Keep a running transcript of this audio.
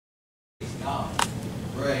God.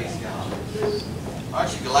 Praise God.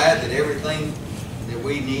 Aren't you glad that everything that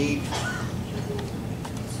we need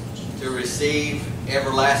to receive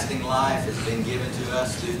everlasting life has been given to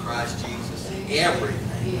us through Christ Jesus?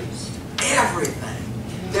 Everything.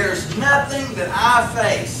 Everything. There's nothing that I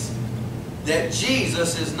face that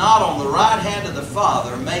Jesus is not on the right hand of the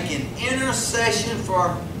Father making intercession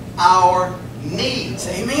for our needs.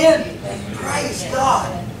 Amen? Praise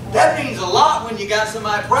God. That means a lot when you got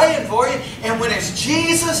somebody praying for you, and when it's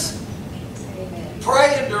Jesus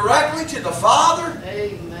praying directly to the Father.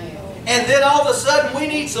 Amen. And then all of a sudden we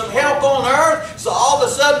need some help on earth, so all of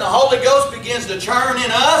a sudden the Holy Ghost begins to churn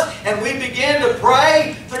in us, and we begin to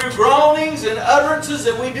pray through groanings and utterances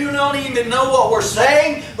that we do not even know what we're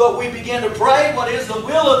saying, but we begin to pray what is the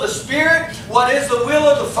will of the Spirit, what is the will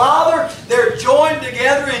of the Father. They're joined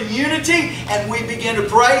together in unity, and we begin to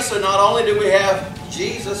pray. So not only do we have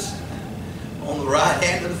Jesus on the right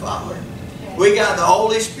hand of the Father, we got the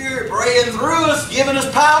Holy Spirit praying through us, giving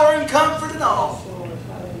us power and comfort and all.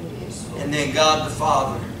 And then God the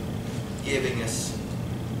Father giving us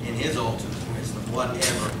in His ultimate wisdom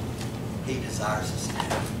whatever He desires us to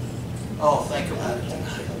have. Oh, think about it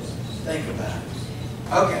tonight. Think about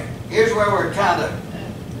it. Okay, here's where we're kind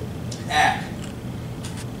of at.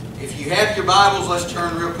 If you have your Bibles, let's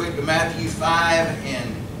turn real quick to Matthew 5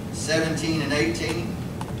 and 17 and 18.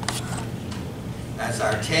 That's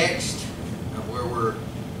our text of where we're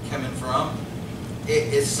coming from.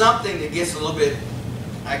 It's something that gets a little bit,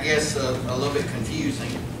 I guess, a little bit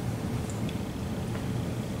confusing.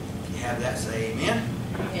 If you have that, say amen.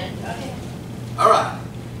 Amen. All right.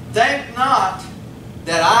 Think not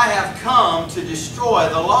that I have come to destroy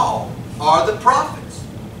the law or the prophets.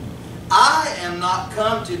 I am not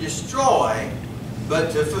come to destroy,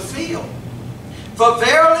 but to fulfill. For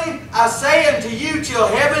verily I say unto you, till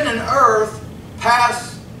heaven and earth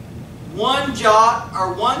pass, one jot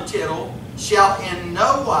or one tittle shall in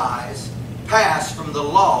no wise pass from the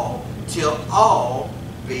law till all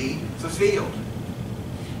be fulfilled.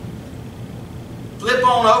 Flip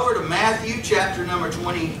on over to Matthew chapter number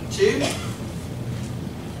 22.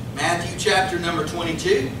 Matthew chapter number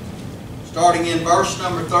 22. Starting in verse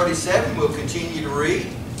number 37, we'll continue to read.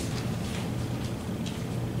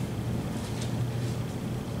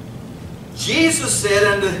 Jesus said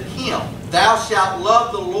unto him, Thou shalt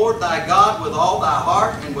love the Lord thy God with all thy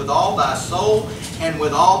heart, and with all thy soul, and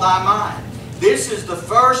with all thy mind. This is the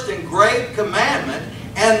first and great commandment,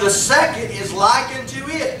 and the second is like unto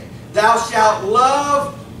it. Thou shalt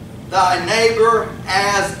love thy neighbor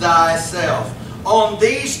as thyself. On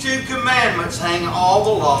these two commandments hang all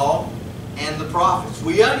the law and the prophets.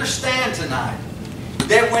 We understand tonight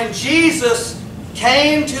that when Jesus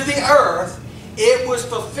came to the earth, it was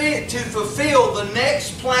to fulfill the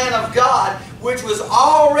next plan of God, which was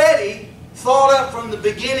already thought up from the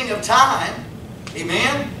beginning of time.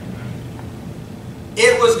 Amen?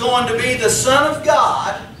 It was going to be the Son of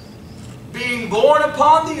God being born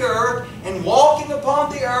upon the earth and walking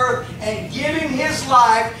upon the earth and giving His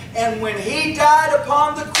life. And when He died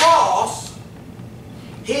upon the cross,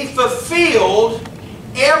 He fulfilled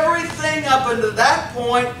everything up until that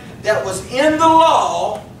point that was in the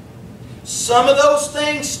law. Some of those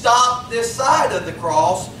things stopped this side of the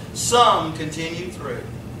cross. Some continued through.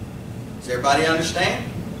 Does everybody understand?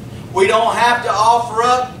 We don't have to offer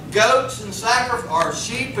up goats and or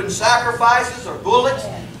sheep and sacrifices or bullocks.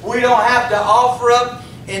 We don't have to offer up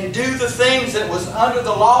and do the things that was under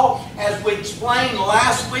the law. As we explained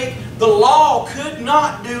last week, the law could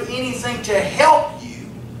not do anything to help you.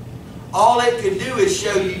 All it could do is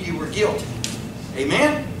show you you were guilty.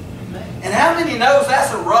 Amen? And how many knows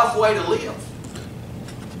that's a rough way to live?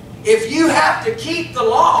 If you have to keep the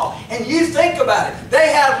law, and you think about it,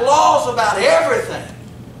 they had laws about everything.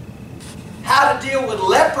 How to deal with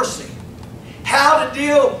leprosy. How to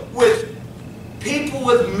deal with people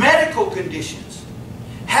with medical conditions.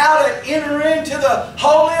 How to enter into the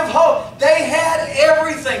Holy of Holies. They had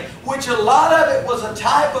everything, which a lot of it was a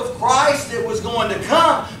type of Christ that was going to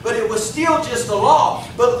come, but it was still just the law.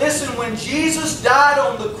 But listen, when Jesus died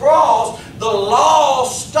on the cross, the law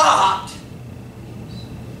stopped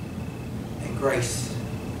and grace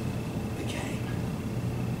became.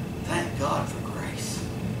 Thank God for grace.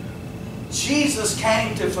 Jesus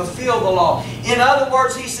came to fulfill the law. In other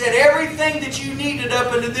words, He said, everything that you needed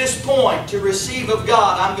up until this point to receive of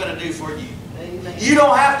God, I'm going to do for you. Amen. You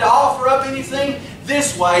don't have to offer up anything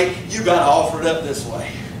this way. You got to offer it up this way.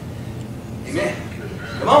 Amen.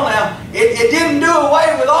 Come on now. It didn't do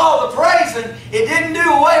away with all the praising. It didn't do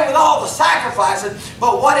away with all the sacrificing.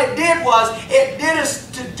 But what it did was, it did us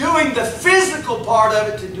to doing the physical part of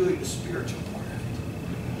it to doing the spiritual part of it.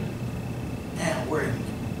 we're in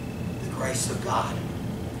the grace of God.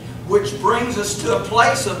 Which brings us to a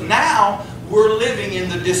place of now we're living in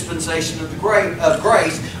the dispensation of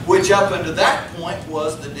grace, which up until that point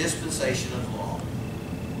was the dispensation of the law.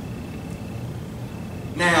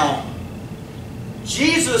 Now,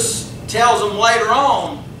 Jesus tells them later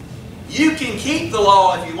on, you can keep the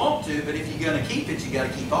law if you want to, but if you're going to keep it, you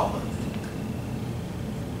got to keep all of it.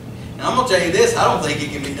 And I'm going to tell you this, I don't think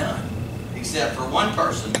it can be done, except for one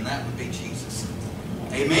person, and that would be Jesus.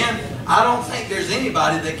 Amen? I don't think there's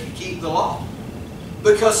anybody that can keep the law.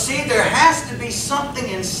 Because, see, there has to be something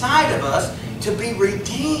inside of us to be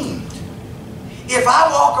redeemed. If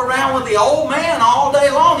I walk around with the old man all day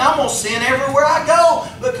long, I'm going to sin everywhere I go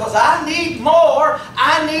because I need more.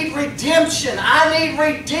 I need redemption. I need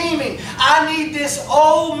redeeming. I need this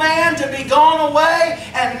old man to be gone away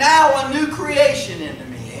and now a new creation into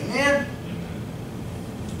me. Amen?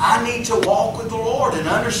 I need to walk with the Lord and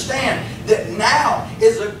understand that now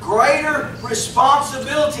is a greater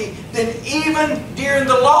responsibility than even during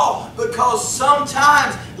the law, because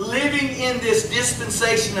sometimes living in this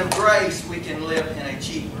dispensation of grace, we can live in a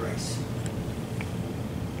cheap grace.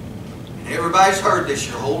 And everybody's heard this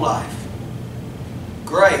your whole life.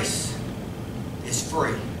 Grace is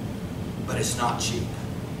free, but it's not cheap.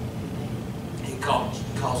 It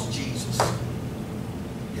cost Jesus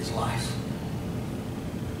His life.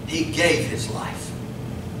 He gave His life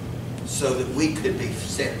so that we could be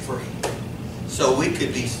set free, so we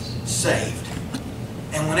could be saved.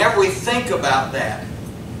 And whenever we think about that,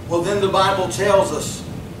 well, then the Bible tells us,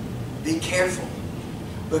 be careful,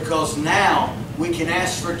 because now we can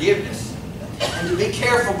ask forgiveness. And to be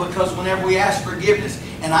careful, because whenever we ask forgiveness,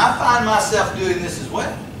 and I find myself doing this as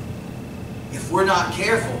well, if we're not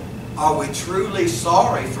careful, are we truly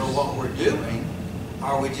sorry for what we're doing? Or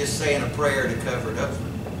are we just saying a prayer to cover it up?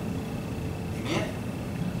 Amen?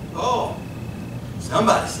 Oh,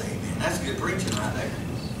 somebody say amen. That's good preaching right there.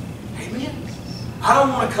 Amen? I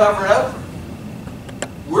don't want to cover it over.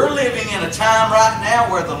 We're living in a time right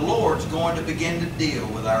now where the Lord's going to begin to deal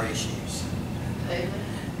with our issues. Amen?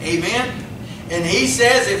 Amen? And He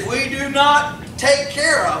says if we do not take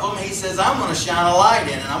care of them, He says, I'm going to shine a light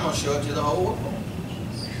in and I'm going to show it to the whole world.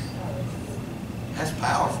 That's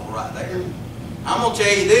powerful right there. I'm going to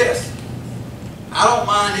tell you this. I don't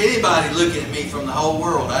mind anybody looking at me from the whole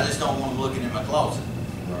world. I just don't want them looking in my closet.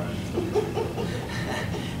 Right.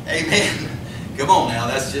 Amen. Come on now.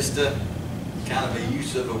 That's just a kind of a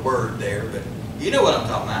use of a word there. But you know what I'm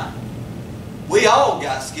talking about. We all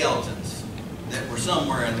got skeletons that were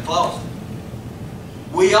somewhere in the closet.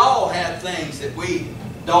 We all have things that we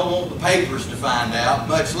don't want the papers to find out,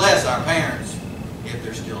 much less our parents, if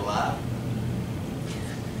they're still alive.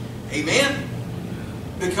 Amen?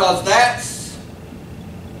 Because that's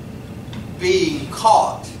being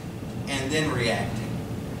caught and then reacting.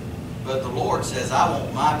 But the Lord says, I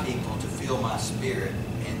want my people to feel my Spirit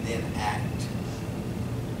and then act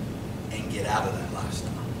and get out of that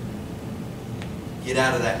lifestyle. Get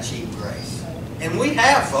out of that cheap grace. And we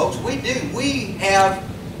have, folks, we do. We have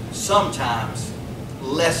sometimes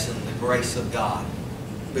lessened the grace of God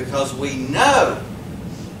because we know.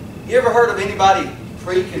 You ever heard of anybody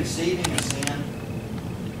preconceiving a sin?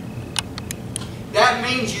 That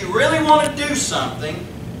means you really want to do something,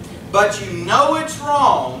 but you know it's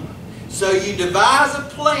wrong, so you devise a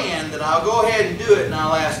plan that I'll go ahead and do it, and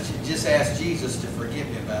I'll just ask Jesus to forgive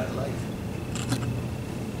me about it later.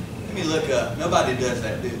 Let me look up. Nobody does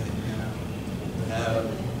that, do they? No.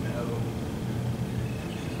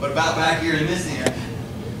 What about back here in this end?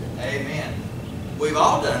 Amen. We've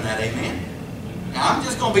all done that, amen. Now, I'm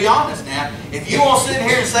just going to be honest now. If you want to sit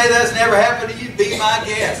here and say that's never happened to you, be my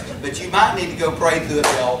guest. But you might need to go pray through at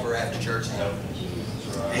the altar after church is over.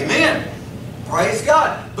 Amen. Praise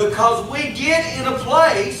God. Because we get in a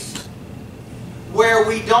place where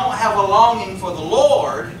we don't have a longing for the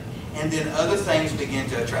Lord, and then other things begin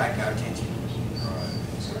to attract our attention.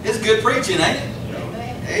 It's good preaching, ain't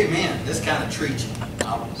it? Amen. This kind of preaching.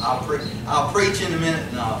 I'll preach in a minute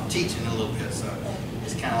and I'll teach in a little bit. So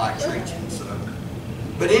it's kind of like preaching. So.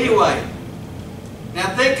 But anyway,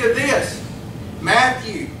 now think of this.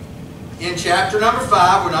 Matthew, in chapter number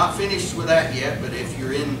 5, we're not finished with that yet, but if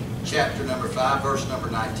you're in chapter number 5, verse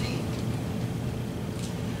number 19.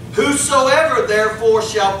 Whosoever therefore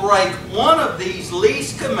shall break one of these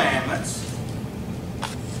least commandments,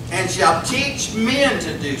 and shall teach men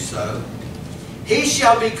to do so, he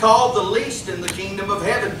shall be called the least in the kingdom of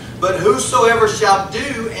heaven. But whosoever shall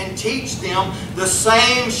do and teach them, the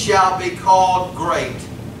same shall be called great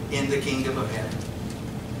in the kingdom of heaven.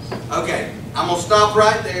 Okay, I'm going to stop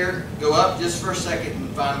right there, go up just for a second and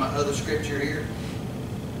find my other scripture here.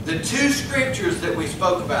 The two scriptures that we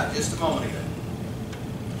spoke about just a moment ago,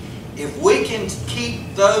 if we can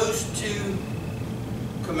keep those two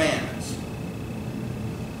commandments,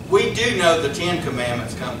 we do know the 10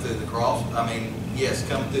 commandments come through the cross. Yes,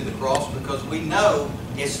 come through the cross, because we know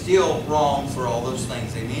it's still wrong for all those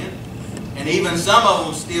things. Amen? And even some of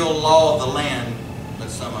them still law of the land, but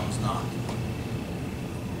some of them's not.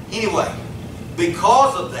 Anyway,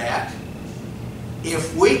 because of that,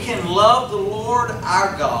 if we can love the Lord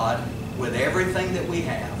our God with everything that we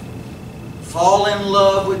have, fall in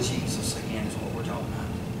love with Jesus, again is what we're talking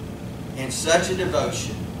about, in such a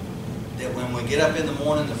devotion that when we get up in the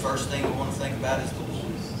morning, the first thing we want to think about is the Lord.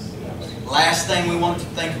 Last thing we want to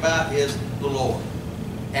think about is the Lord.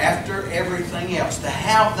 After everything else, to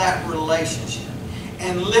have that relationship.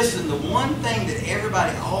 And listen, the one thing that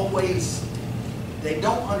everybody always, they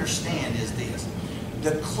don't understand is this.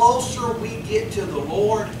 The closer we get to the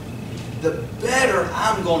Lord, the better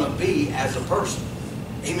I'm going to be as a person.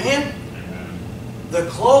 Amen? The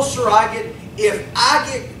closer I get, if I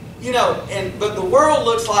get, you know, but the world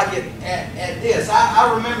looks like it at this.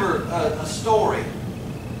 I remember a story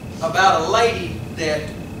about a lady that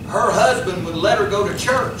her husband would let her go to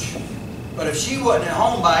church. But if she wasn't at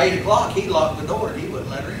home by 8 o'clock, he'd lock the door and he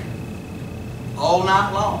wouldn't let her in. All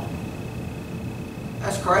night long.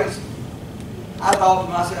 That's crazy. I thought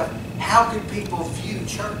to myself, how could people view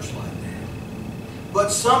church like that? But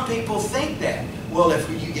some people think that. Well, if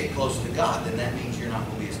you get close to God, then that means you're not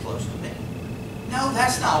going to be as close to me. No,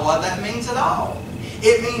 that's not what that means at all.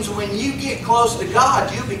 It means when you get close to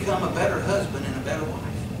God, you become a better husband and a better wife.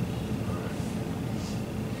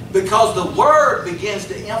 Because the Word begins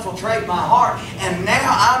to infiltrate my heart, and now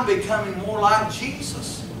I'm becoming more like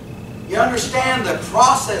Jesus. You understand the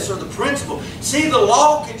process or the principle. See, the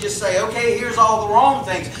law could just say, okay, here's all the wrong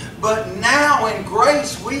things. But now in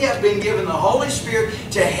grace, we have been given the Holy Spirit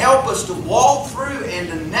to help us to walk through and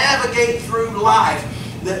to navigate through life,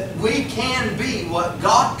 that we can be what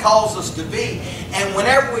God calls us to be. And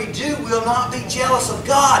whenever we do, we'll not be jealous of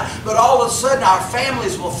God, but all of a sudden our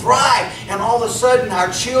families will thrive, and all of a sudden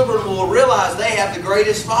our children will realize they have the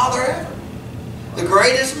greatest father ever, the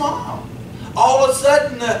greatest mom. All of a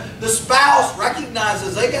sudden the spouse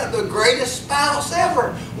recognizes they got the greatest spouse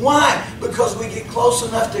ever. Why? Because we get close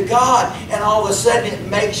enough to God, and all of a sudden it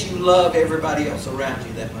makes you love everybody else around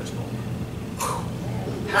you that much more.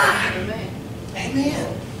 Amen.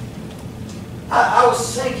 Amen. I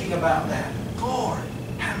was thinking about that. Lord,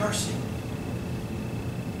 have mercy.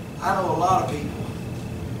 I know a lot of people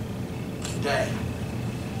today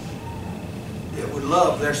that would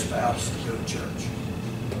love their spouse to go to church.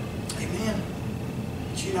 Amen.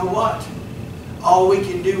 But you know what? All we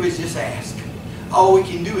can do is just ask. All we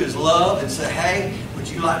can do is love and say, hey, would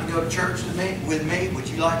you like to go to church with me? Would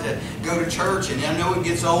you like to go to church? And I know it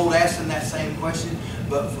gets old asking that same question,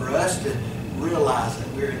 but for us to realize that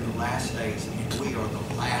we're in the last days and we are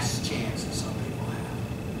the last chance that some people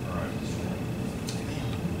have. All right.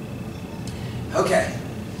 Amen. Okay,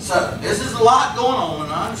 so this is a lot going on,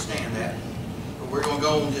 and I understand that. But we're going to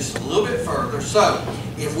go on just a little bit further. So,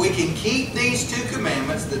 if we can keep these two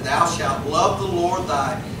commandments, that thou shalt love the Lord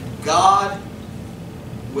thy God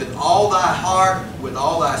with all thy heart, with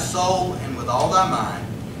all thy soul, and with all thy mind.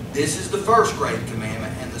 This is the first great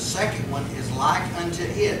commandment, and the second one is like unto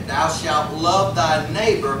it. Thou shalt love thy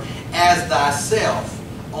neighbor as thyself.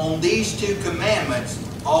 On these two commandments,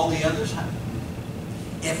 all the others hang.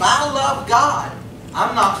 If I love God,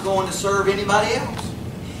 I'm not going to serve anybody else.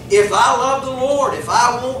 If I love the Lord, if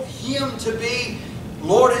I want Him to be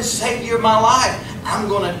Lord and Savior of my life, I'm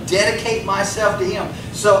going to dedicate myself to Him.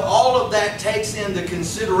 So all of that takes into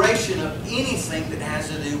consideration of anything that has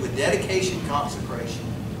to do with dedication, consecration,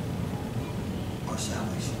 or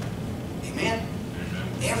salvation. Amen?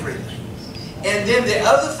 Everything. And then the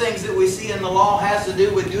other things that we see in the law has to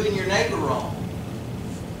do with doing your neighbor wrong.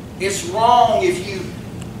 It's wrong if you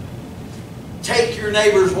take your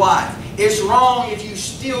neighbor's wife. It's wrong if you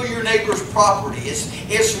steal your neighbor's property.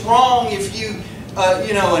 It's wrong if you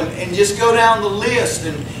and just go down the list.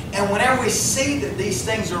 And whenever we see that these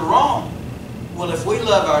things are wrong, well, if we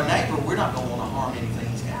love our neighbor, we're not going to want to harm anything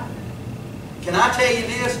he's got. Can I tell you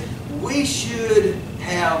this? We should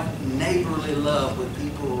have neighborly love with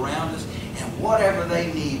people around us, and whatever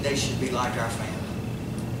they need, they should be like our family.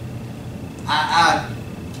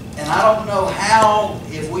 And I don't know how,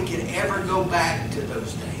 if we could ever go back to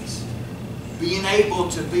those days, being able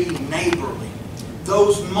to be neighborly.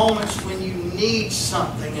 Those moments when you need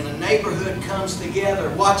something and a neighborhood comes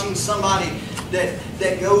together, watching somebody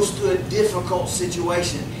that goes through a difficult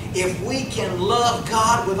situation. If we can love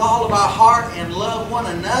God with all of our heart and love one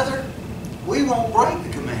another, we won't break the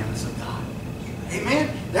commandments.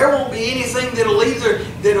 be anything that'll either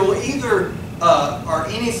or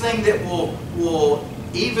anything that will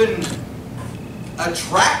even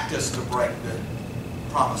attract us to break the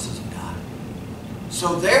promises of God.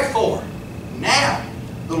 So therefore, now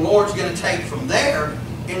the Lord's going to take from there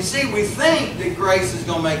and see, we think that grace is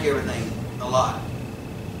going to make everything a lot,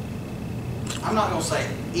 I'm not going to say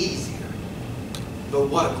easier, but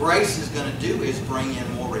what grace is going to do is bring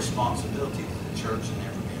in more responsibility to the church than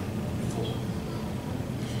ever been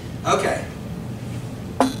before. Okay.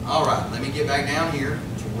 All right, let me get back down here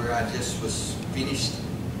to where I just was finished.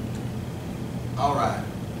 All right.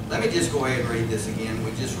 Let me just go ahead and read this again.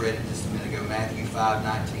 We just read it just a minute ago, Matthew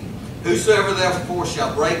 5:19. Whosoever therefore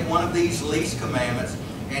shall break one of these least commandments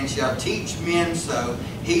and shall teach men so,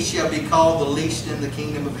 he shall be called the least in the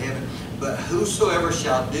kingdom of heaven. But whosoever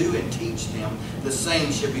shall do and teach them, the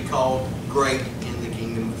same shall be called great in the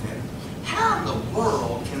kingdom of heaven. How in the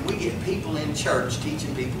world can we get people in church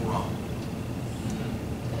teaching people wrong?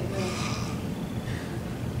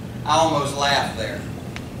 I almost laughed there.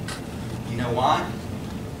 You know why?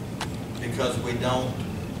 Because we don't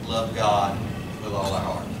love God with all our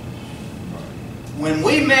heart. When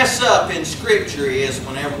we mess up in Scripture is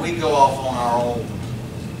whenever we go off on our own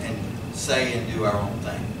and say and do our own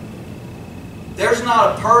thing. There's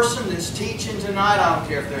not a person that's teaching tonight, I don't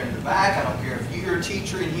care if they're in the back, I don't care if you're a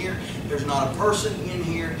teacher in here, there's not a person in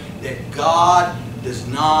here that God does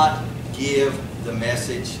not give the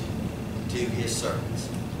message to His servants.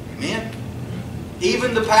 Amen?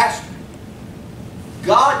 Even the pastor.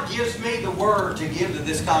 God gives me the word to give to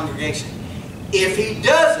this congregation. If He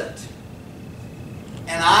doesn't,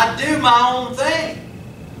 and I do my own thing,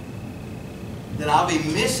 then I'll be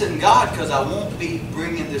missing God, because I won't be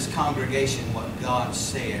bringing this congregation what God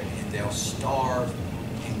said, and they'll starve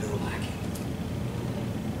and go lacking.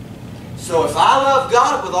 So if I love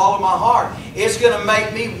God with all of my heart, it's going to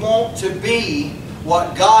make me want to be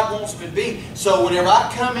what God wants me to be. So whenever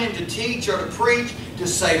I come in to teach or to preach, to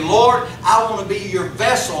say, Lord, I want to be your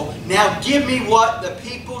vessel. Now give me what the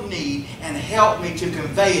people need and help me to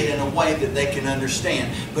convey it in a way that they can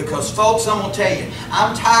understand. Because folks, I'm going to tell you,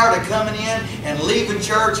 I'm tired of coming in and leaving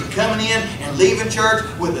church and coming in and leaving church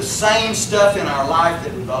with the same stuff in our life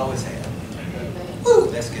that we've always had. Woo,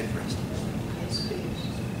 that's good for us.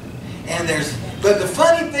 And but the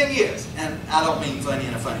funny thing is, and I don't mean funny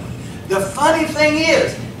in a funny way, the funny thing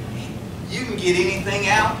is, you can get anything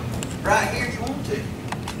out right here you want to.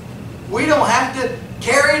 We don't have to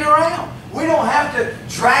carry it around. We don't have to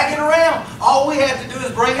drag it around. All we have to do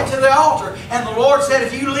is bring it to the altar. And the Lord said,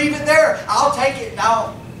 if you leave it there, I'll take it and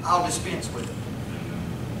I'll dispense with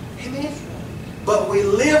it. Amen? But we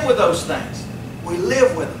live with those things. We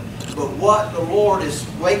live with them. But what the Lord is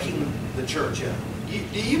waking the church up.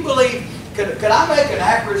 Do you believe, could I make an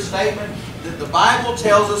accurate statement that the Bible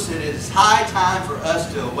tells us that it is high time for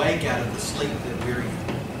us to awake out of the sleep that we're in?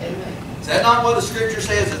 Amen. Is that not what the Scripture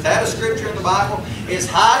says? Is that a Scripture in the Bible? It's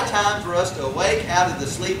high time for us to awake out of the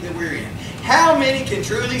sleep that we're in. How many can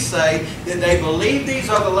truly say that they believe these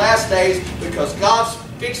are the last days because God's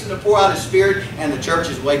fixing to pour out His Spirit and the church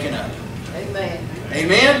is waking up? Amen.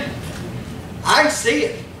 Amen? I can see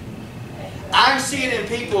it. I can see it in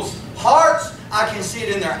people's hearts. I can see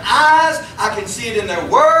it in their eyes. I can see it in their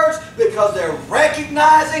words, because they're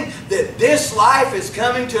recognizing that this life is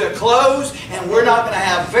coming to a close and we're not going to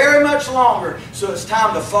have very much longer. So it's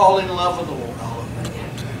time to fall in love with the Lord all over again.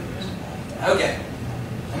 Okay.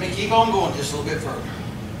 Let me keep on going just a little bit further.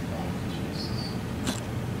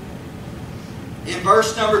 In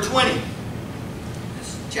verse number 20, this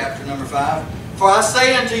is chapter number 5. For I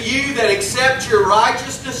say unto you that except your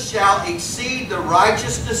righteousness shall exceed the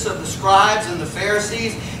righteousness of the scribes and the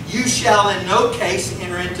Pharisees, you shall in no case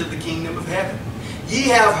enter into the kingdom of heaven. Ye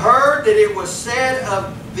have heard that it was said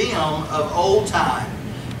of them of old time,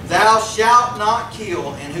 Thou shalt not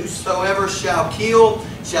kill, and whosoever shall kill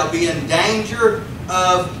shall be in danger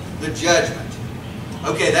of the judgment.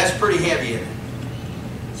 Okay, that's pretty heavy, isn't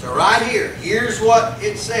it? So right here, here's what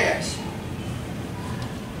it says.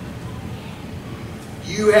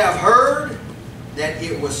 You have heard that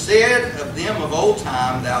it was said of them of old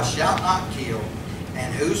time, Thou shalt not kill,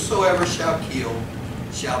 and whosoever shall kill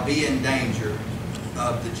shall be in danger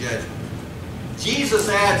of the judgment. Jesus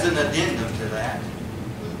adds an addendum to that.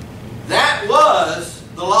 That was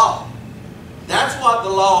the law. That's what the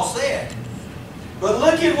law said. But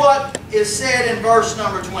look at what is said in verse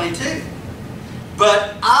number 22.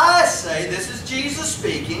 But I say, this is Jesus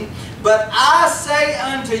speaking, but I say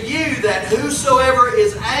unto you that whosoever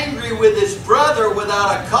is angry with his brother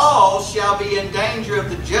without a cause shall be in danger of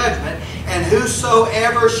the judgment. And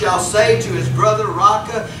whosoever shall say to his brother,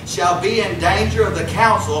 Raca, shall be in danger of the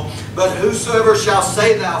council, but whosoever shall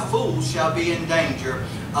say, thou fool, shall be in danger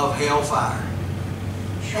of hellfire.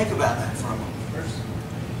 Think about that for a moment.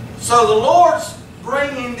 So the Lord's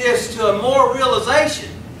bringing this to a more realization.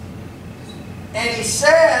 And He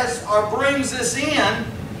says, or brings us in,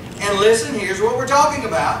 and listen, here's what we're talking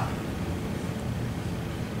about.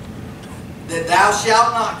 That thou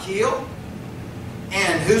shalt not kill,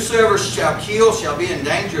 and whosoever shall kill shall be in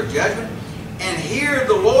danger of judgment. And here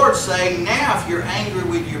the Lord saying, now if you're angry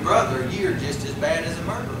with your brother, you're just as bad as a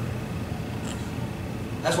murderer.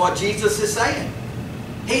 That's what Jesus is saying.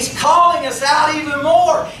 He's calling us out even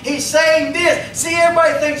more. He's saying this. See,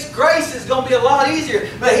 everybody thinks grace is going to be a lot easier.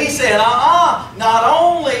 But He said, not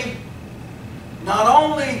only,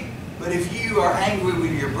 but if you are angry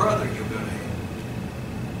with your brother, you'll go to hell.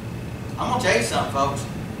 I'm going to tell you something, folks.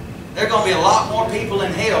 There are going to be a lot more people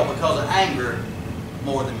in hell because of anger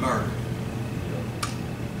more than murder.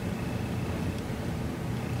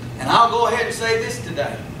 And I'll go ahead and say this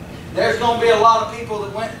today. There's going to be a lot of people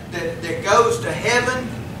that goes to heaven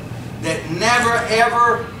that never,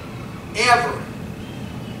 ever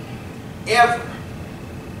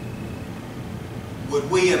would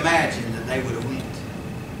we imagine that they would have went.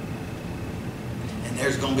 And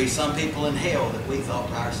there's going to be some people in hell that we thought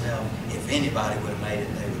to ourselves, if anybody would have made it,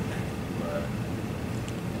 they would have made it.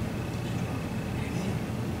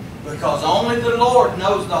 Amen. Because only the Lord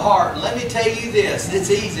knows the heart. And let me tell you this, it's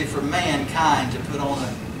easy for mankind to put on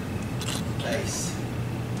a face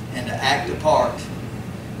and to act a part.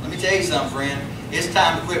 Let me tell you something, friend. It's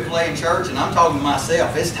time to quit playing church, and I'm talking to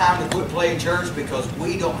myself. It's time to quit playing church because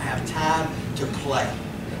we don't have time to play.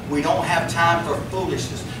 We don't have time for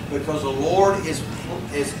foolishness because the Lord is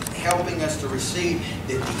helping us to receive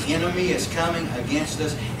that the enemy is coming against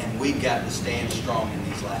us, and we've got to stand strong in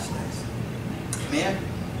these last days. Amen?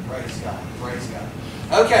 Praise God. Praise God.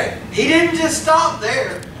 Okay, He didn't just stop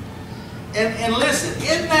there. And listen,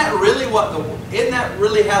 isn't that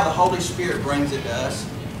really how the Holy Spirit brings it to us?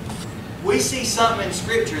 We see something in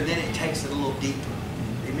Scripture, then it takes it a little deeper.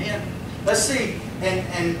 Amen? Let's see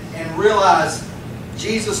and realize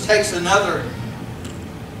Jesus takes another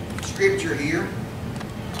Scripture here.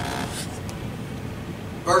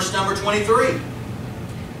 Verse number 23.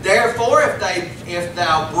 Therefore, if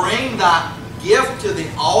thou bring thy gift to the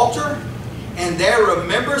altar, and there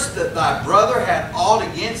rememberest that thy brother had aught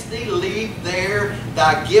against thee, leave there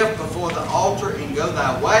thy gift before the altar and go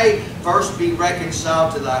thy way. First be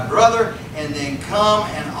reconciled to thy brother, and then come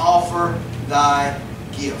and offer thy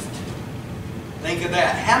gift. Think of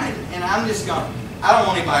that. How many? And I don't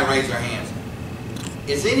want anybody to raise their hands.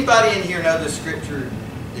 Does anybody in here know the Scripture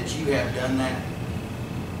that you have done that?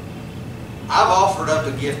 I've offered up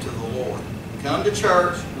a gift to the Lord. Come to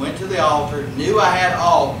church, went to the altar, knew I had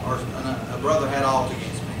aught, or a brother had aught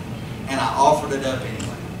against me, and I offered it up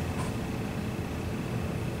anyway.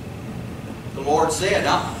 The Lord said,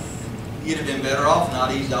 you'd have been better off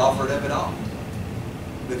not even to offer it up at all.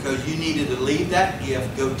 Because you needed to leave that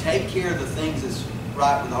gift, go take care of the things that's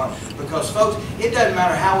right with the heart. Because folks, it doesn't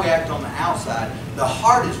matter how we act on the outside, the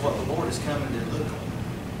heart is what the Lord is coming to look on.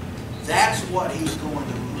 That's what He's going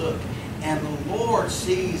to look. And the Lord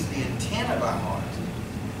sees the intent of our heart.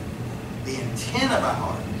 The intent of our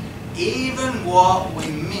heart. Even what we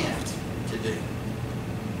meant to do.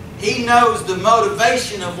 He knows the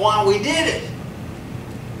motivation of why we did it.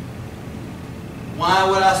 Why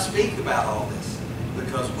would I speak about all this?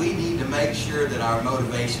 Because we need to make sure that our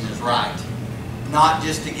motivation is right. Not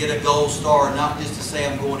just to get a gold star, not just to say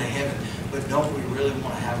I'm going to heaven, but don't we really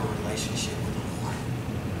want to have a relationship with the Lord?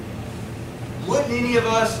 Wouldn't any of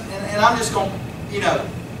us, and I'm just going to,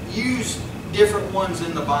 use different ones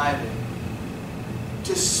in the Bible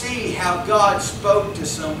to see how God spoke to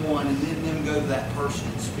someone and then them go to that person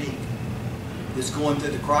and speak. That's going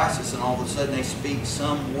through the crisis, and all of a sudden they speak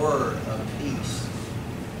some word of peace.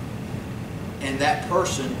 And that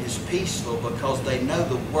person is peaceful because they know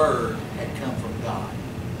the word had come from God.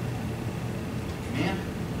 Amen?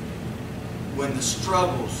 When the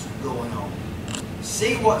struggle's going on.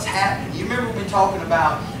 See what's happening. You remember me talking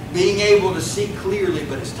about being able to see clearly,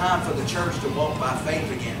 but it's time for the church to walk by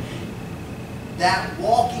faith again. That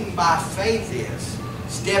walking by faith is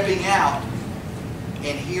stepping out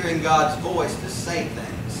and hearing God's voice to say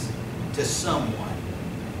things to someone.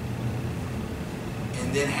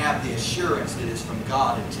 And then have the assurance that it's from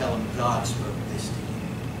God and tell them God spoke this to you.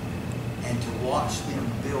 And to watch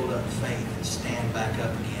them build up faith and stand back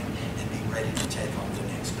up again and be ready to take on the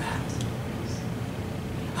next battle.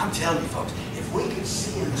 I'm telling you folks, if we could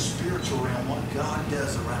see in the spiritual realm what God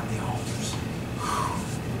does around the altars,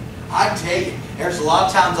 I tell you, there's a lot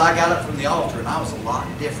of times I got up from the altar and I was a lot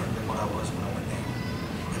different than what I was when I went down.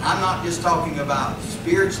 And I'm not just talking about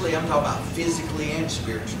spiritually, I'm talking about physically and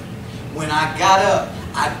spiritually. When I got up,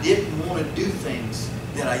 I didn't want to do things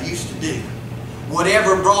that I used to do.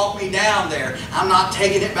 Whatever brought me down there, I'm not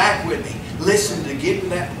taking it back with me. Listen, to get to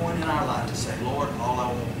that point in our life to say, Lord, all I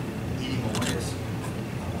want anymore is,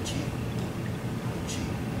 I want you. I want you.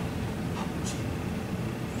 I want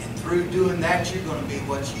you. And through doing that, you're going to be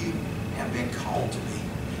what you have been called to be.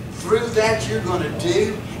 Through that, you're going to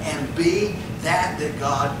do and be that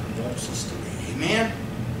God wants us to be. Amen?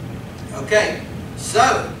 Okay,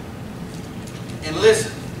 so, and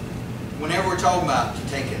listen, whenever we're talking about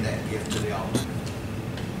taking that gift to the altar,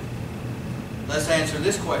 let's answer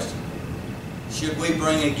this question. Should we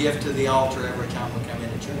bring a gift to the altar every time we come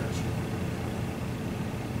into church?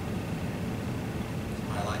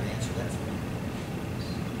 I'd like to answer that for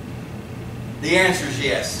you. The answer is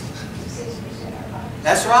yes.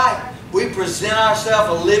 That's right. We present ourselves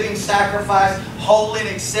a living sacrifice, holy and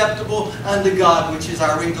acceptable unto God, which is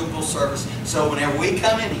our reasonable service. So whenever we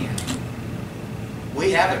come in here,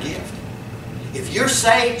 we have a gift. If you're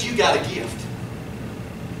saved, you got a gift.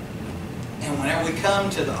 And whenever we come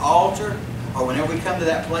to the altar, or whenever we come to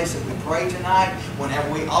that place that we pray tonight,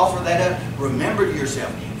 whenever we offer that up, remember to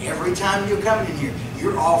yourself, every time you're coming in here,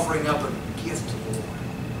 you're offering up a gift to the Lord.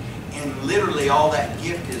 And literally all that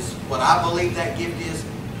gift is, what I believe that gift is,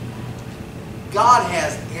 God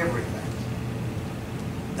has everything.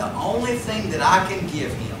 The only thing that I can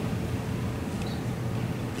give Him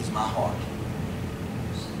is my heart.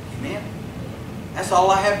 Amen? That's all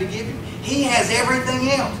I have to give Him. He has everything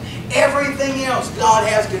else. Everything else God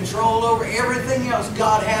has control over. Everything else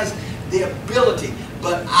God has the ability.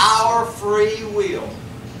 But our free will.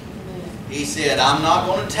 He said, I'm not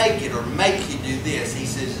going to take it or make you do this. He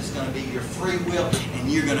says it's going to be your free will, and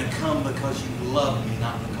you're going to come because you love me,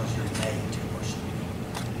 not because you're made to worship me.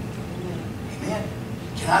 Amen.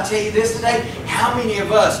 Can I tell you this today? How many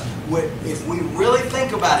of us, if we really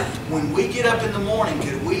think about it, when we get up in the morning,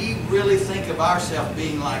 could we really think of ourselves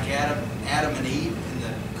being like Adam and Eve in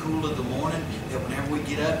the cool of the morning, that whenever we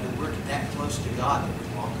get up, that we're that close to God that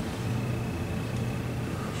we're walking?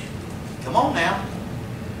 Come on now.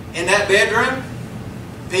 In that bedroom,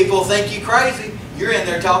 people think you crazy. You're in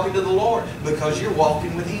there talking to the Lord because you're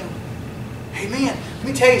walking with Him. Amen. Let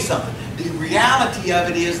me tell you something. The reality of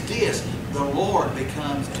it is this. The Lord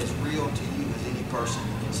becomes as real to you as any person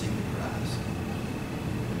you can see with your eyes.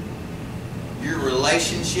 Your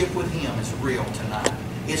relationship with Him is real tonight.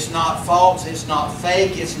 It's not false. It's not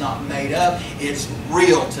fake. It's not made up. It's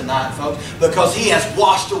real tonight, folks, because He has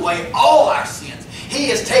washed away all our sins. He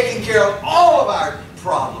has taken care of all of our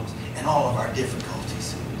problems and all of our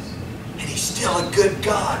difficulties. And He's still a good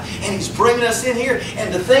God. And He's bringing us in here.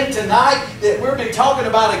 And to think tonight that we're going to be talking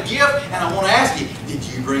about a gift, and I want to ask you, did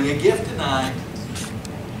you bring a gift tonight?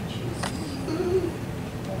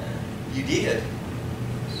 You did.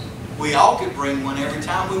 We all could bring one every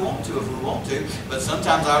time we want to if we want to. But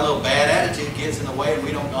sometimes our little bad attitude gets in the way and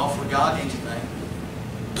we don't offer God anything.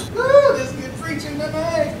 Woo, this is good preaching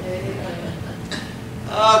tonight.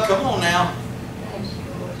 Oh, come on now.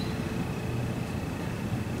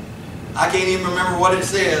 I can't even remember what it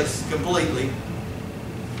says completely.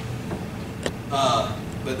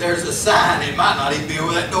 But there's a sign. It might not even be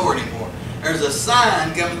over that door anymore. There's a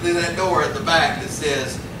sign coming through that door at the back that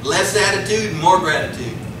says, less attitude, more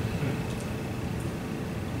gratitude.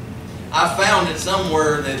 I found it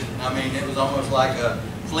somewhere that, I mean, it was almost like a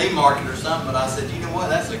flea market or something, but I said, you know what,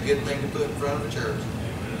 that's a good thing to put in front of the church.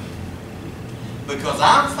 Because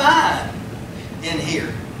I'm fine in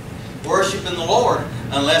here worshiping the Lord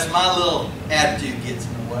unless my little attitude gets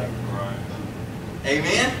in the way. Right.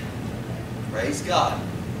 Amen? Praise God.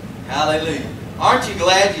 Hallelujah. Aren't you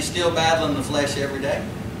glad you're still battling the flesh every day?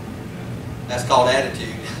 That's called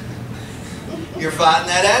attitude. You're fighting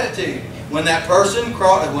that attitude. When that person,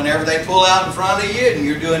 whenever they pull out in front of you and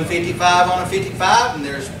you're doing 55 on a 55 and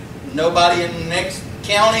there's nobody in the next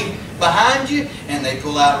county behind you and they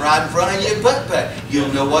pull out right in front of you, putt-putt,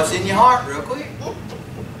 you'll know what's in your heart real quick.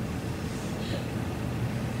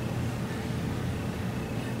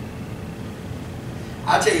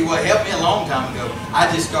 I'll tell you what helped me a long time ago. I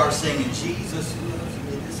just started singing, Jesus loves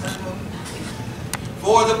me, this I know.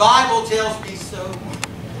 For the Bible tells me so.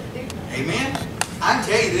 Amen? I can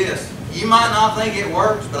tell you this. You might not think it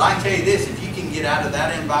works, but I can tell you this. If you can get out of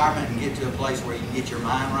that environment and get to a place where you can get your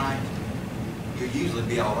mind right, you'll usually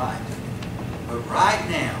be all right. But right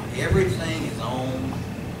now, everything is on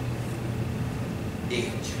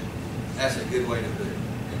edge. That's a good way to put it.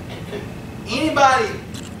 Anybody,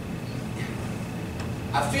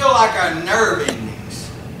 I feel like our nerve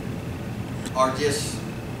endings are just,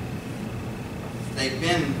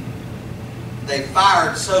 they've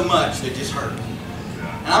fired so much they just hurt.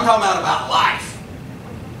 And I'm talking about life.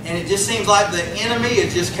 And it just seems like the enemy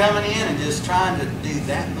is just coming in and just trying to do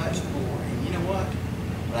that much more. And you know what?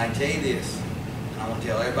 But I can tell you this, and I want to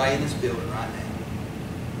tell everybody in this building right now,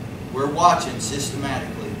 we're watching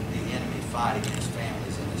systematically the enemy fight against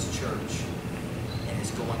families in this church. And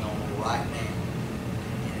it's going on right now.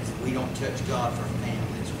 And if we don't touch God for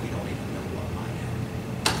families, we don't even know what might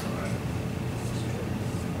happen.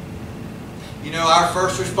 You know, our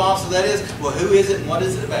first response to that is, well, who is it and what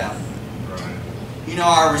is it about? You know,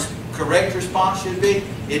 our correct response should be,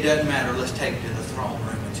 it doesn't matter, let's take it to the throne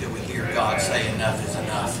room until we hear God say enough is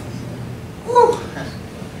enough. Whew.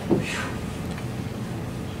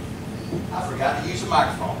 I forgot to use the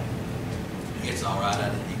microphone. It's all right, I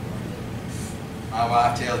didn't need one. My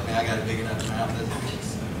wife tells me I got a big enough mouth, doesn't it?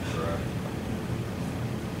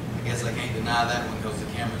 I guess I can't deny that one because the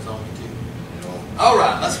camera's on me too. All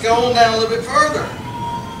right, let's go on down a little bit further.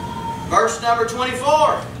 Verse number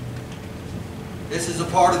 24. This is a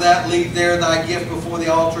part of that. Leave there thy gift before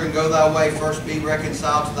the altar and go thy way. First be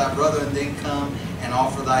reconciled to thy brother and then come and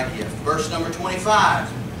offer thy gift. Verse number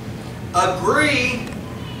 25. Agree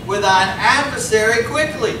with thine adversary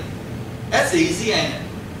quickly. That's easy, ain't it?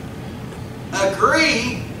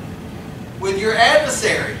 Agree with your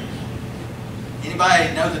adversary.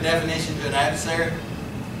 Anybody know the definition to an adversary?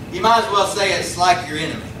 You might as well say it's like your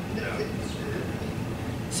enemy.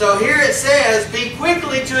 So here it says, be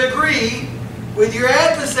quickly to agree with your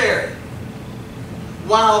adversary,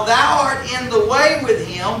 while thou art in the way with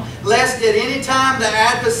him, lest at any time the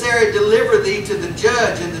adversary deliver thee to the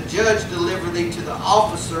judge, and the judge deliver thee to the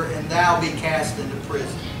officer, and thou be cast into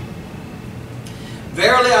prison.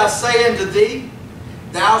 Verily I say unto thee,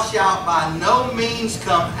 thou shalt by no means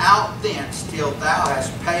come out thence till thou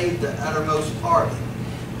hast paid the uttermost farthing.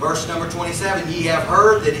 Verse number 27, ye have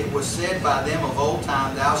heard that it was said by them of old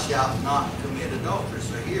time, thou shalt not commit adultery.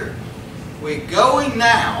 So here, we're going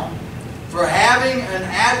now for having an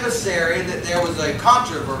adversary that there was a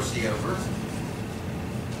controversy over.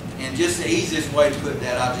 And just the easiest way to put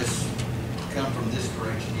that, I'll just come from this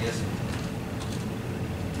direction, is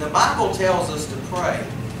the Bible tells us to pray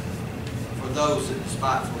for those that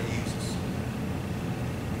despitefully use us.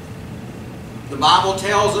 The Bible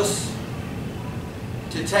tells us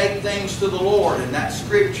to take things to the Lord. And that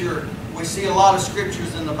scripture, we see a lot of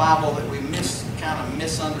scriptures in the Bible that we kind of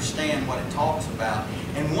misunderstand what it talks about.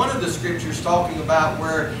 And one of the scriptures talking about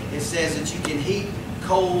where it says that you can heap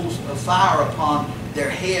coals of fire upon their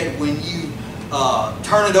head when you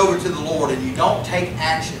turn it over to the Lord and you don't take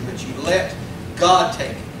action, but you let God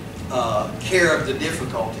take care of the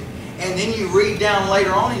difficulty. And then you read down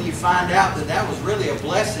later on and you find out that that was really a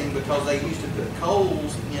blessing, because they used to put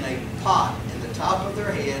coals in a pot in the top of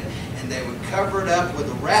their head and they would cover it up with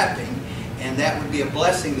a wrapping, and that would be a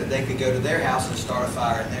blessing that they could go to their house and start a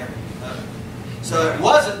fire in there. So it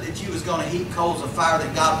wasn't that you was going to heap coals of fire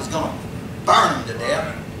that God was going to burn them to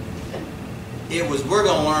death. It was, we're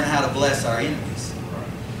going to learn how to bless our enemies.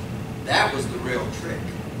 That was the real trick.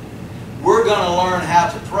 We're going to learn how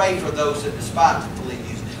to pray for those that despitefully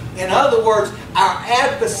use. In other words, our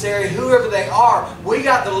adversary, whoever they are, we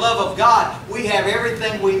got the love of God. We have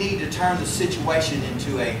everything we need to turn the situation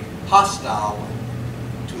into a hostile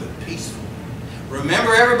one, to a peaceful one.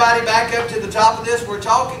 Remember, everybody, back up to the top of this, we're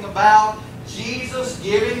talking about Jesus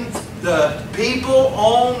giving the people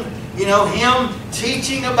on, Him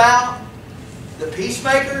teaching about the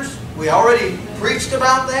peacemakers. We already preached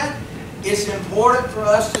about that. It's important for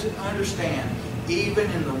us to understand,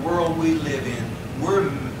 even in the world we live in,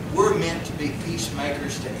 we're meant to be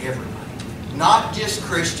peacemakers to everybody. Not just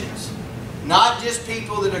Christians, not just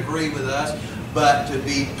people that agree with us, but to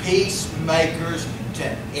be peacemakers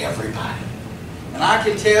to everybody. And I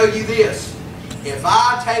can tell you this, if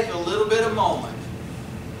I take a little bit of moment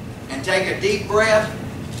and take a deep breath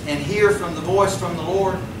and hear from the voice from the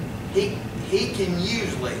Lord, He can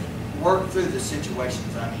usually work through the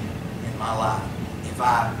situations I'm in my life if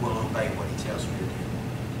I will obey what He tells me to do.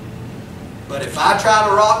 But if I try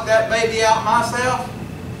to rock that baby out myself,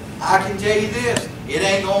 I can tell you this, it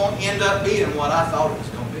ain't going to end up being what I thought it was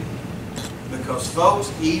going to be. Because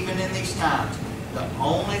folks, even in these times, the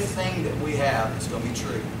only thing that we have that's going to be true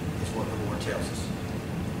is what the Lord tells us.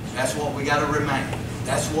 That's what we got to remain.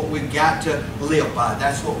 That's what we've got to live by.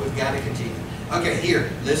 That's what we've got to continue. Okay, here,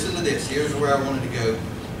 listen to this. Here's where I wanted to go.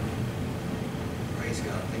 Praise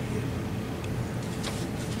God. Thank you.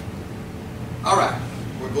 All right.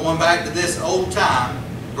 We're going back to this old time,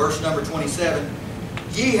 verse number 27.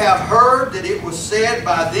 Ye have heard that it was said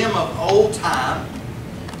by them of old time,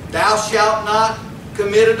 Thou shalt not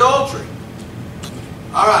commit adultery.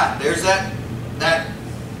 All right, there's that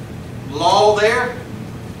law there.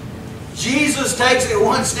 Jesus takes it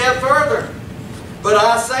one step further. But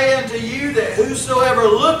I say unto you that whosoever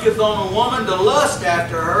looketh on a woman to lust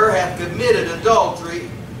after her hath committed adultery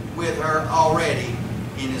with her already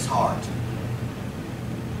in his heart.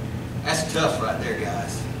 That's tough right there,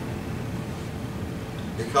 guys.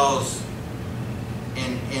 Because,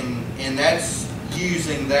 and that's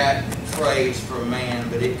using that phrase for man,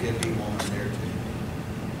 but it could be woman there too.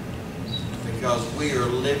 Because we are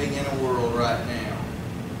living in a world right now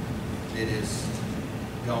that is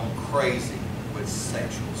gone crazy with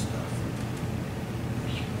sexual stuff.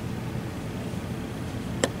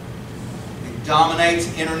 It dominates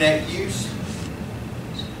internet use.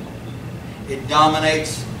 It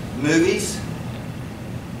dominates movies.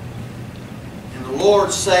 And the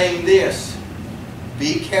Lord's saying this,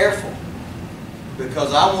 be careful,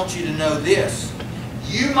 because I want you to know this.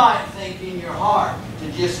 You might think in your heart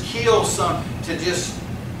to just kill to just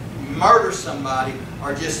murder somebody,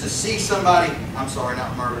 or just to see somebody, I'm sorry,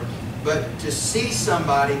 not murder, but to see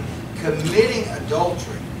somebody committing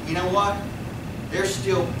adultery. You know what? There's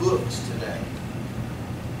still books today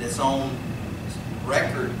that's on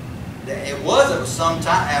record. It was some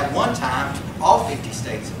time, at one time, all 50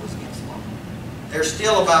 states it was against law. There's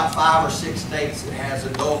still about 5 or 6 states that has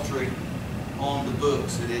adultery on the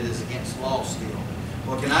books, that it is against law still.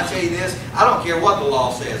 Well, can I tell you this? I don't care what the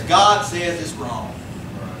law says. God says it's wrong.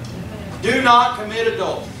 Do not commit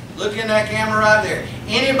adultery. Look in that camera right there.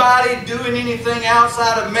 Anybody doing anything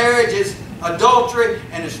outside of marriage is adultery,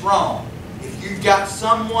 and it's wrong. If you've got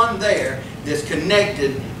someone there that's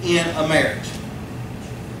connected in a marriage.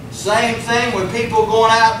 Same thing with people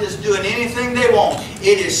going out just doing anything they want.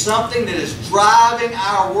 It is something that is driving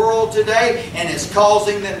our world today, and it's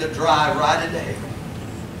causing them to drive right into hell.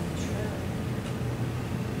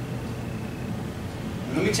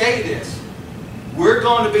 Let me tell you this. We're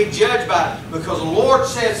going to be judged by it, because the Lord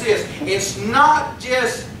says this. It's not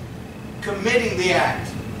just committing the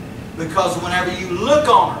act. Because whenever you look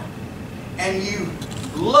on her and you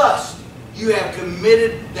lust, you have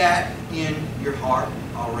committed that in your heart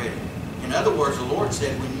already. In other words, the Lord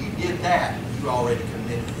said when you did that, you already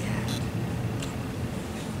committed the act.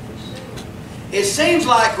 It seems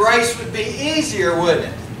like grace would be easier, wouldn't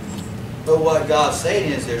it? But what God's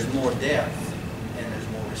saying is there's more depth.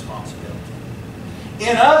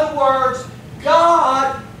 In other words,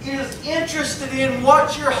 God is interested in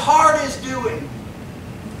what your heart is doing,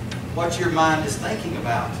 what your mind is thinking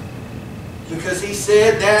about. Because He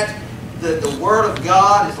said that the Word of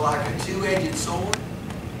God is like a two-edged sword.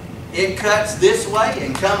 It cuts this way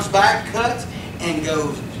and comes back, cuts, and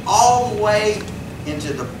goes all the way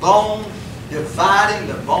into the bone, dividing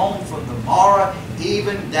the bone from the marrow,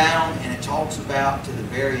 even down, and it talks about to the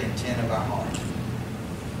very intent of our heart.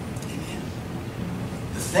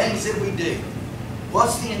 Things that we do,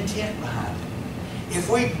 what's the intent behind it? If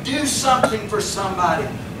we do something for somebody,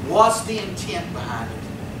 what's the intent behind it?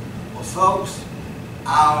 Well, folks,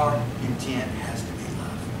 our intent has to be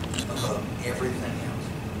love above everything else.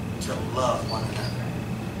 To love one another.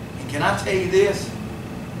 And can I tell you this?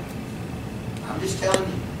 I'm just telling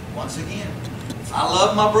you, once again, if I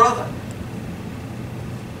love my brother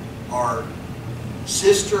or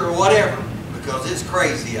sister or whatever, because it's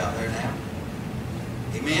crazy out there now.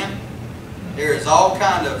 Amen? There is all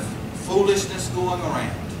kind of foolishness going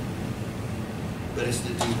around. But it's to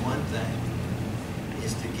do one thing.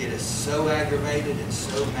 It's to get us so aggravated and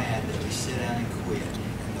so mad that we sit down and quit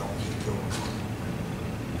and don't keep going on.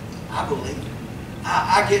 I believe it.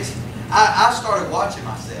 I started watching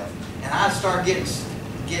myself. And I started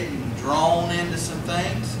getting drawn into some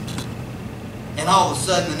things. And all of a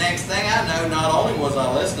sudden, the next thing I know, not only was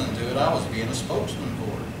I listening to it, I was being a spokesman for it.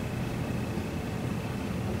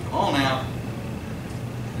 Come on now.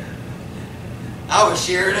 I was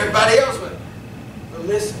sharing everybody else with it. But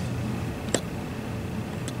listen.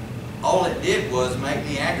 All it did was make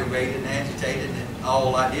me aggravated and agitated. And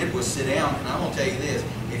all I did was sit down. And I'm going to tell you this.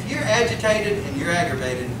 If you're agitated and you're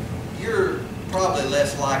aggravated, you're probably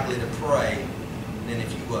less likely to pray than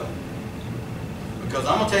if you wasn't. Because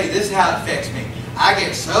I'm going to tell you, this is how it affects me. I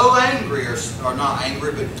get so angry, or not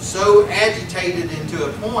angry, but so agitated into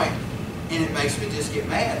a point, and it makes me just get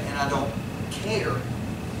mad, and I don't care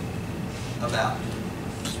about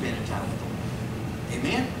spending time with them.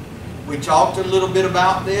 Amen? We talked a little bit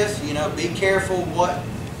about this. You know, be careful what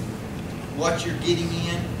you're getting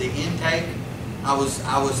in, the intake. I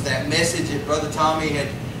was that message that Brother Tommy had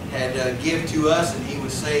give to us, and he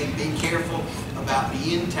was saying, be careful about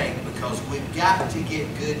the intake, because we've got to get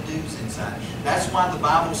good news inside. That's why the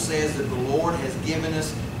Bible says that the Lord has given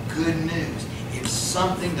us good news. It's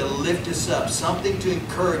something to lift us up, something to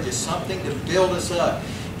encourage us, something to build us up.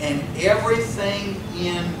 And everything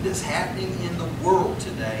that's happening in the world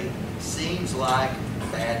today seems like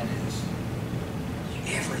bad news.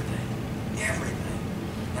 Everything. Everything.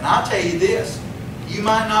 And I'll tell you this, you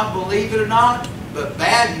might not believe it or not, but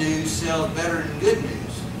bad news sells better than good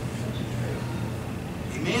news.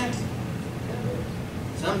 Amen?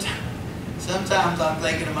 Sometimes I'm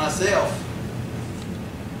thinking to myself,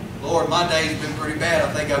 Lord, my day's been pretty bad.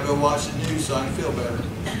 I think I'll go watch the news so I can feel better.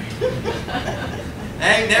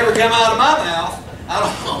 That ain't never come out of my mouth. I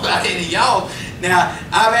don't know about any of y'all. Now,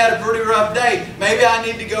 I've had a pretty rough day. Maybe I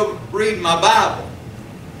need to go read my Bible.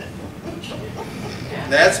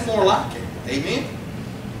 That's more like it. Amen?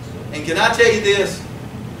 And can I tell you this?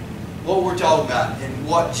 What we're talking about and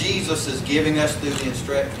what Jesus is giving us through the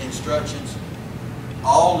instructions,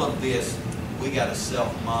 all of this, we got to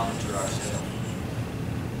self-monitor ourselves.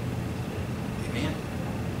 Amen?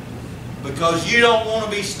 Because you don't want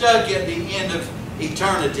to be stuck at the end of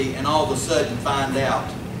eternity and all of a sudden find out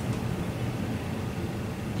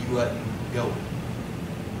you wasn't going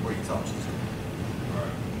where you thought you was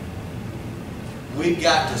going. We've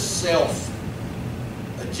got to self-adjust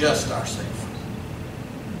ourselves.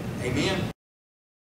 Amen?